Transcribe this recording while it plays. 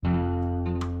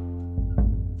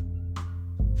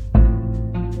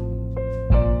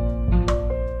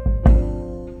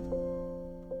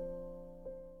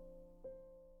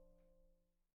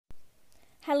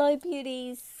Hello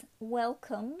beauties,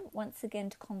 welcome once again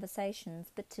to Conversations,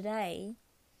 but today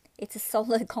it's a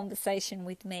solo conversation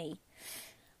with me.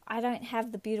 I don't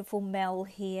have the beautiful Mel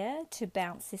here to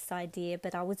bounce this idea,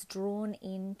 but I was drawn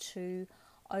into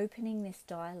opening this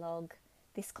dialogue,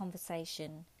 this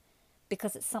conversation,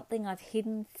 because it's something I've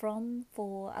hidden from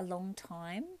for a long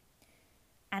time,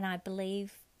 and I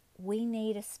believe we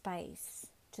need a space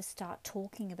to start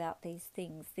talking about these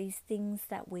things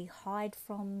that we hide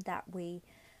from, that we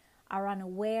are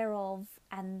unaware of,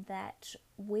 and that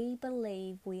we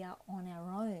believe we are on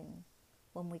our own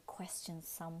when we question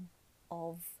some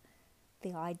of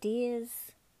the ideas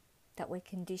that we're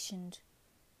conditioned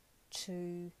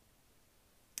to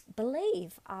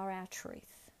believe are our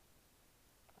truth.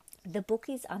 The book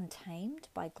is Untamed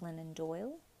by Glennon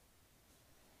Doyle,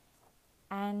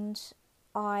 and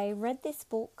I read this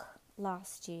book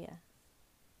last year.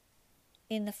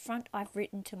 In the front, I've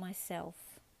written to myself,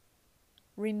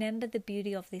 remember the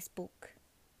beauty of this book,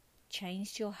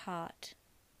 changed your heart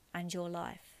and your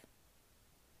life.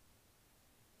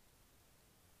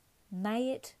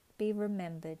 May it be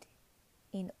remembered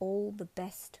in all the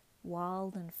best,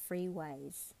 wild and free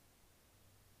ways.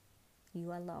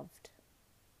 You are loved.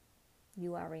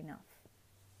 You are enough.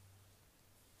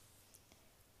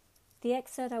 The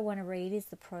excerpt I want to read is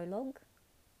the prologue,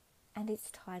 and it's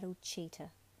titled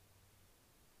Cheetah.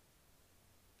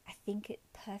 I think it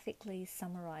perfectly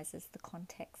summarizes the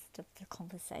context of the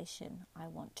conversation I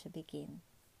want to begin.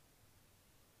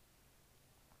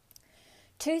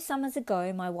 2 summers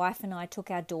ago, my wife and I took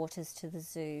our daughters to the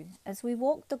zoo. As we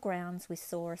walked the grounds, we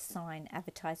saw a sign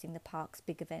advertising the park's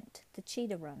big event, the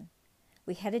Cheetah Run.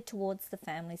 We headed towards the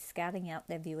families scouting out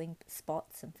their viewing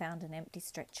spots and found an empty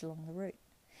stretch along the route.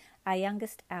 Our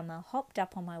youngest, Amma, hopped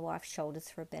up on my wife's shoulders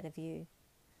for a better view.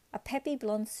 A peppy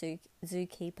blonde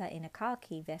zookeeper in a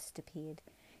khaki vest appeared.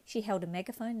 She held a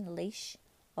megaphone and a leash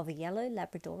of a yellow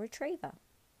Labrador retriever.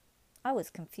 I was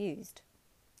confused.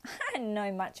 I didn't know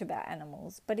much about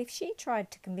animals, but if she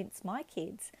tried to convince my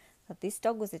kids that this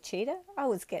dog was a cheetah, I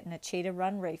was getting a Cheetah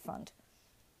Run refund.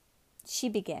 She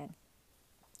began,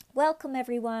 "Welcome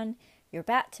everyone. You're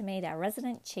about to meet our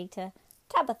resident cheetah,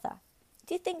 Tabitha.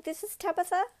 Do you think this is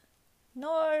Tabitha?"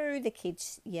 "No," the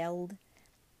kids yelled.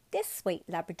 "This sweet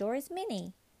Labrador is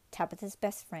Minnie, Tabitha's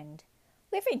best friend.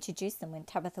 We've introduced them when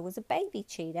Tabitha was a baby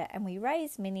cheetah, and we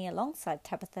raised Minnie alongside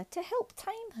Tabitha to help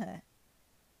tame her.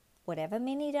 Whatever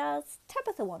Minnie does,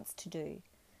 Tabitha wants to do."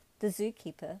 The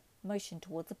zookeeper motioned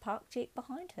towards a park jeep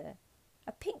behind her.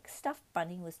 A pink stuffed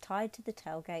bunny was tied to the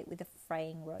tailgate with a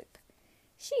fraying rope.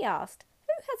 She asked,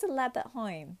 "Who has a lab at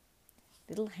home?"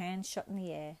 Little hands shot in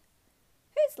the air.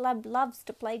 "Whose lab loves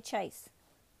to play chase?"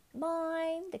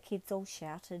 "Mine," the kids all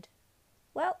shouted.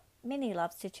 "Well, Minnie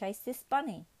loves to chase this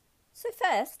bunny. So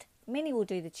first, Minnie will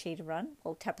do the cheetah run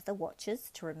while Tabitha watches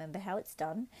to remember how it's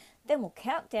done. Then we'll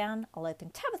count down. I'll open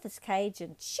Tabitha's cage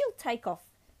and she'll take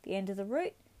off the end of the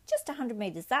route. Just 100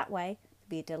 metres that way, there'll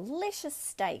be a delicious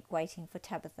steak waiting for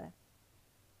Tabitha."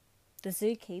 The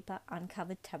zookeeper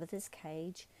uncovered Tabitha's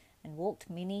cage and walked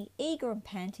Minnie, eager and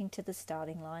panting, to the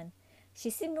starting line. She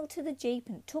signalled to the jeep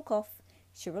and took off.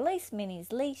 She released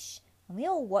Minnie's leash, and we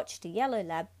all watched a yellow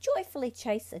lab joyfully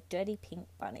chase a dirty pink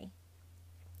bunny.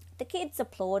 The kids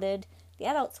applauded. The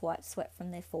adults wiped sweat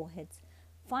from their foreheads.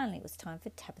 Finally, it was time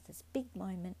for Tabitha's big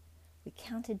moment. We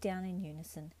counted down in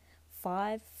unison.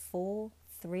 5, 4,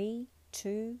 3,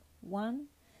 2, 1.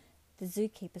 The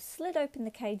zookeeper slid open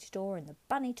the cage door and the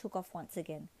bunny took off once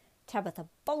again. Tabitha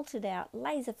bolted out,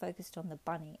 laser focused on the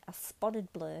bunny, a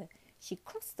spotted blur. She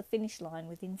crossed the finish line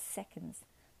within seconds.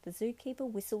 The zookeeper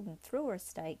whistled and threw her a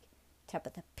steak.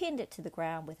 Tabitha pinned it to the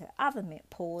ground with her other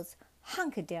paws,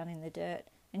 hunkered down in the dirt,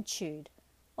 and chewed,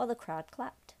 while the crowd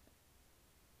clapped.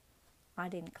 I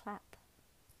didn't clap.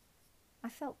 I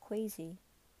felt queasy.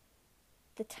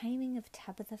 The taming of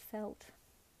Tabitha felt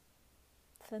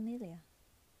familiar.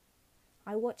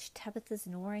 I watched Tabitha's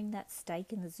gnawing that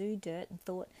steak in the zoo dirt and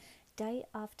thought, day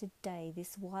after day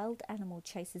this wild animal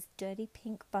chases dirty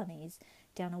pink bunnies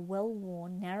down a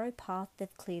well-worn, narrow path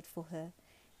they've cleared for her,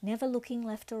 never looking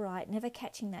left or right, never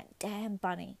catching that damn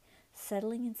bunny,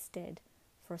 settling instead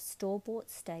for a store-bought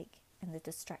steak and the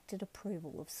distracted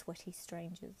approval of sweaty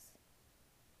strangers.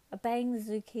 Obeying the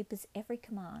zookeeper's every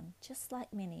command, just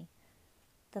like Minnie,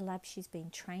 the lab she's been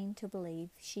trained to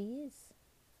believe she is.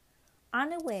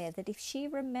 Unaware that if she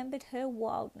remembered her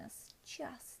wildness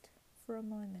just for a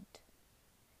moment,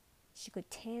 she could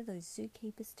tear those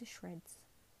zookeepers to shreds.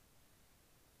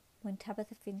 When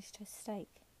Tabitha finished her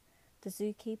steak, the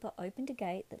zookeeper opened a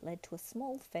gate that led to a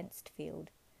small fenced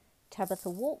field. Tabitha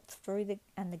walked through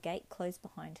and the gate closed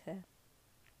behind her.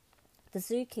 The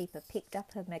zookeeper picked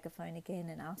up her megaphone again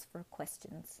and asked for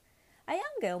questions. A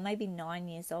young girl, maybe 9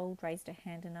 years old, raised her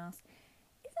hand and asked,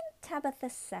 "Isn't Tabitha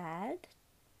sad?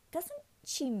 Doesn't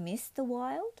she miss the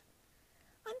wild?"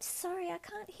 "I'm sorry, I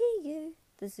can't hear you,"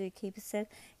 the zookeeper said.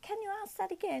 "Can you ask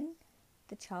that again?"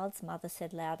 The child's mother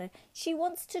said louder, "She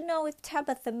wants to know if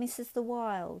Tabitha misses the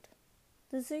wild."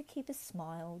 The zookeeper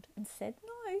smiled and said,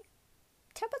 "No,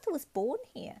 Tabitha was born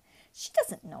here. She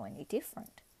doesn't know any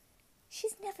different.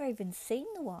 She's never even seen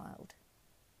the wild.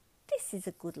 This is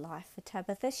a good life for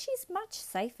Tabitha. She's much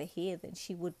safer here than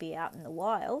she would be out in the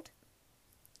wild."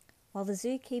 While the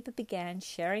zookeeper began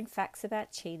sharing facts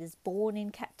about cheetahs born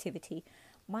in captivity,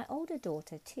 my older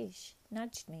daughter, Tish,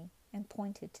 nudged me and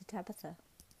pointed to Tabitha.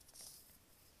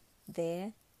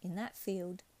 There, in that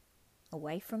field,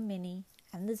 away from Minnie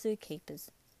and the zookeepers,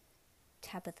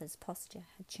 Tabitha's posture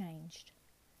had changed.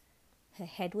 Her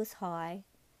head was high,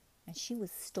 and she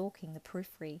was stalking the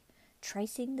periphery,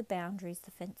 tracing the boundaries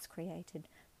the fence created,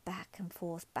 back and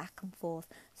forth,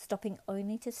 stopping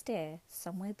only to stare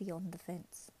somewhere beyond the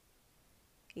fence.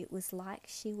 It was like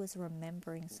she was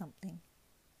remembering something.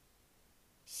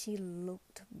 She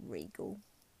looked regal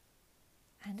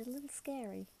and a little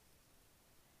scary.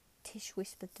 Tish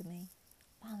whispered to me,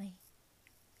 "Mummy,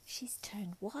 she's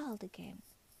turned wild again."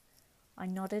 I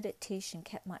nodded at Tish and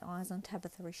kept my eyes on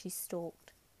Tabitha as she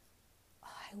stalked.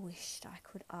 I wished I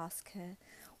could ask her,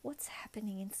 "What's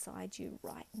happening inside you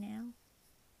right now?"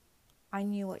 I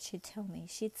knew what she'd tell me.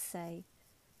 She'd say,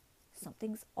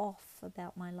 "Something's off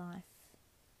about my life.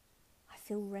 I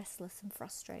feel restless and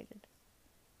frustrated.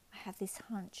 I have this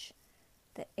hunch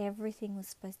that everything was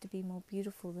supposed to be more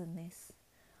beautiful than this.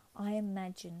 I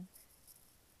imagine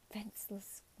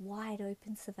fenceless, wide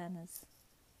open savannas.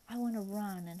 I want to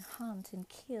run and hunt and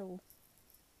kill.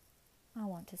 I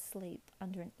want to sleep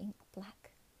under an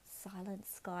ink-black, silent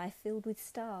sky filled with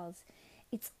stars.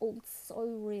 It's all so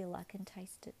real I can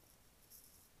taste it."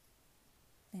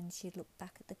 Then she'd look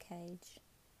back at the cage,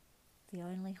 the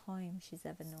only home she's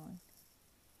ever known.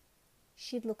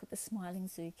 She'd look at the smiling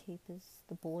zookeepers,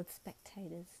 the bored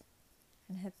spectators,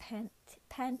 and her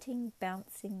panting,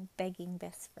 bouncing, begging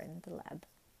best friend, the lab.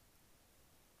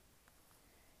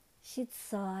 She'd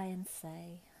sigh and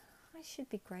say, "I should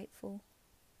be grateful.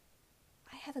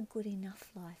 I have a good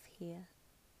enough life here.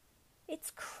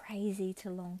 It's crazy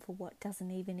to long for what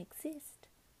doesn't even exist."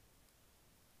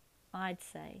 I'd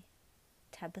say,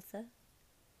 "Tabitha,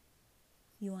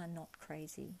 you are not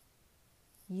crazy.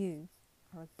 You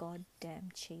are a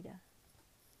goddamn cheetah."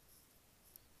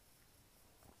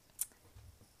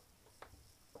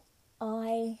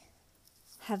 I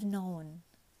have known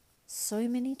so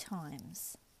many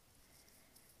times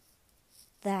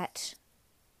that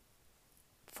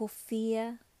for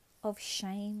fear of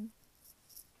shame,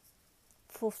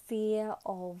 for fear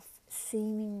of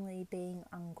seemingly being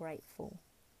ungrateful,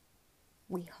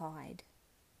 we hide.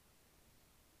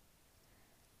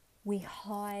 We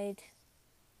hide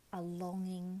a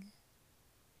longing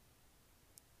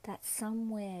that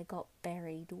somewhere got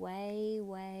buried way,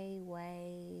 way,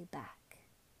 way back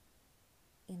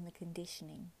in the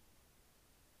conditioning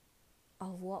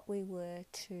of what we were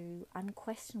to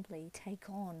unquestionably take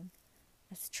on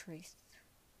as truth.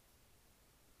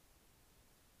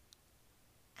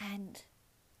 And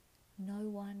no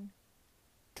one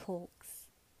talks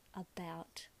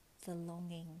about the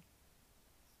longing.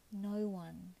 No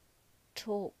one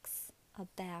talks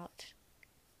about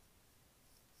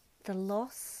the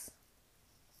loss.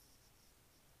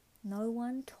 No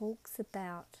one talks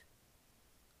about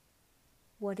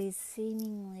what is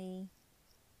seemingly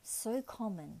so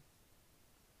common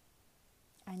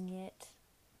and yet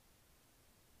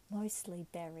mostly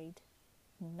buried,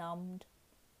 numbed,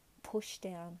 pushed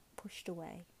down, pushed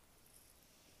away,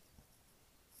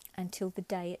 until the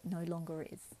day it no longer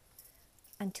is,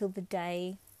 until the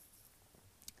day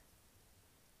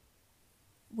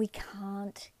we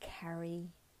can't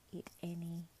carry it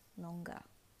any longer.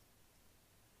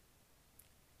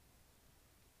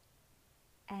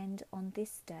 And on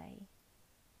this day,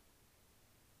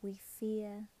 we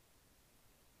fear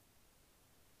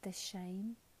the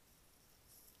shame,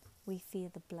 we fear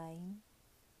the blame,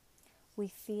 we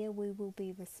fear we will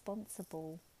be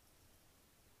responsible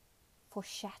for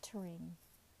shattering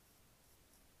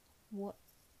what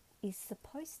is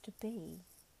supposed to be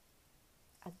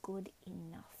a good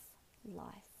enough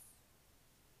life.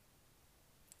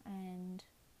 And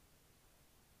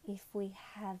if we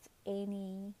have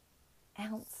any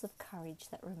ounce of courage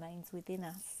that remains within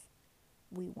us,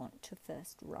 we want to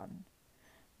first run.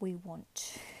 We want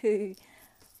to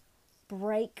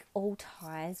break all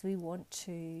ties. We want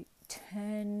to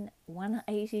turn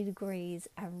 180 degrees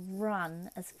and run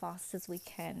as fast as we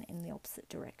can in the opposite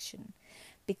direction,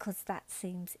 because that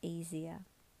seems easier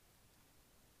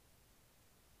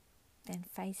than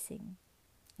facing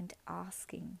and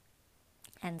asking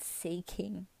and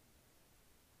seeking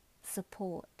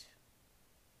support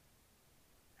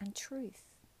and truth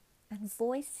and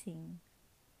voicing.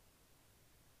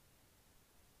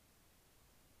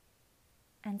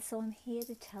 And so I'm here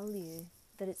to tell you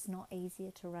that it's not easier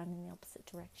to run in the opposite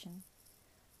direction,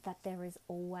 that there is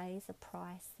always a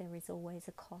price, there is always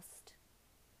a cost.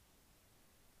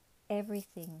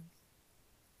 Everything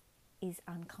is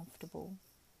uncomfortable.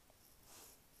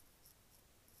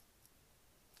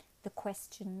 The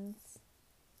questions,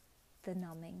 the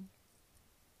numbing,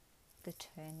 the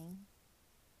turning.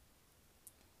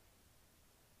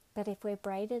 But if we're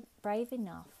brave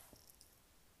enough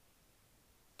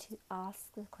to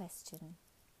ask the question,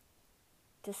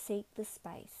 to seek the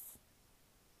space,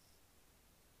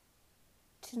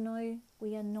 to know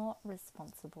we are not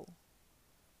responsible,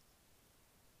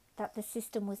 that the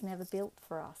system was never built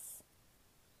for us.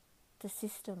 The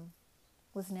system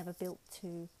was never built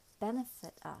to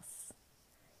benefit us.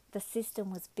 The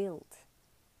system was built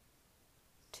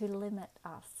to limit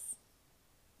us,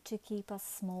 to keep us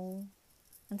small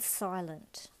and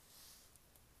silent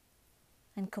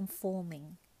and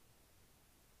conforming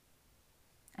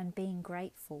and being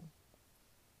grateful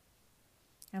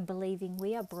and believing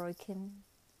we are broken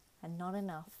and not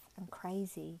enough and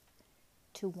crazy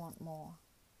to want more,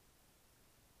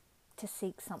 to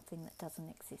seek something that doesn't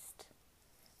exist.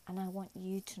 And I want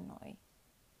you to know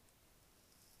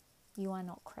you are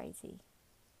not crazy.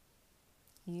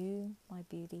 You, my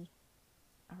beauty,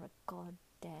 are a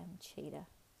goddamn cheetah.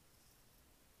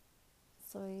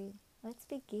 So let's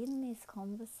begin this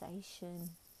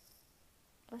conversation.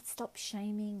 Let's stop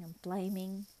shaming and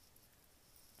blaming.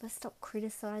 Let's stop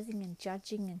criticizing and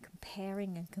judging and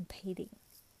comparing and competing.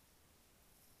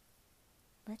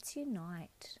 Let's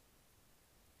unite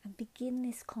and begin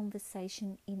this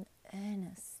conversation in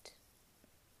earnest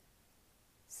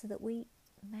so that we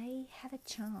may have a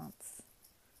chance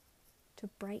to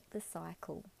break the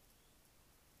cycle,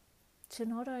 to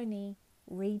not only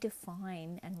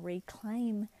redefine and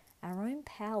reclaim our own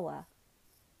power,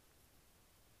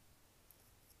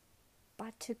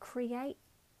 but to create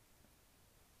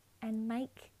and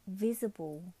make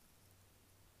visible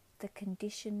the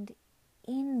conditioned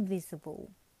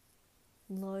invisible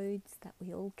loads that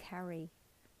we all carry,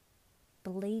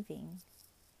 believing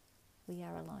we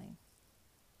are alone.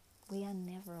 We are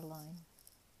never alone.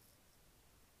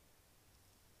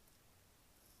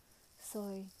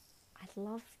 So I'd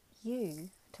love you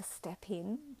to step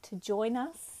in, to join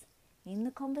us in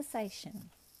the conversation.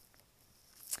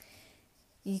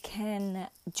 You can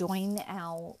join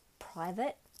our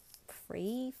private,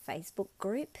 free Facebook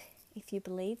group if you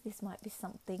believe this might be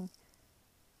something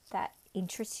that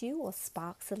interests you or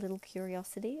sparks a little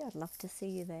curiosity. I'd love to see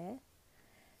you there.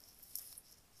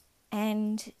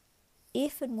 And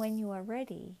if and when you are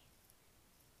ready,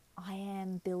 I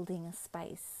am building a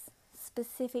space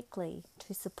specifically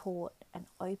to support and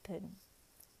open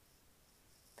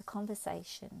the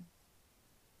conversation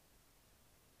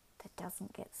that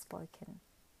doesn't get spoken,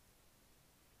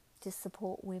 to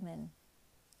support women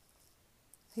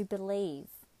who believe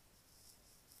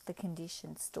the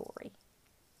conditioned story,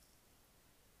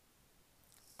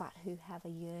 but who have a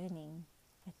yearning,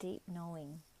 a deep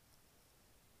knowing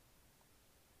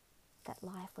that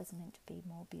life was meant to be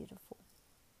more beautiful.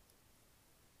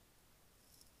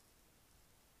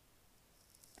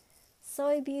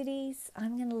 So beauties,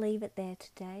 I'm going to leave it there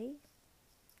today.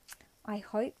 I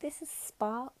hope this has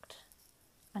sparked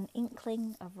an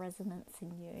inkling of resonance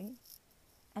in you.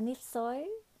 And if so,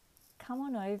 come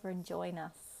on over and join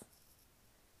us.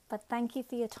 But thank you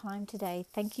for your time today.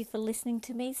 Thank you for listening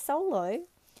to me solo.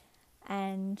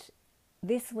 And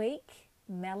this week,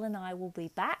 Mel and I will be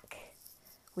back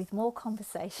with more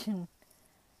conversation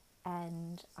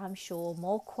and I'm sure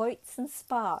more quotes and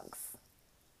sparks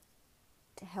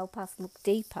to help us look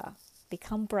deeper,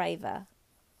 become braver,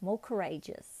 more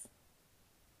courageous,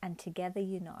 and together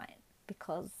unite,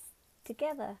 because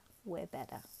together we're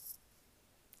better.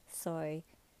 So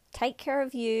take care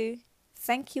of you.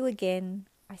 Thank you again.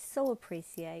 I so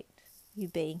appreciate you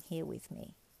being here with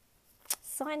me.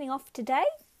 Signing off today,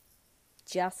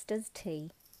 just as tea.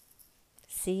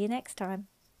 See you next time.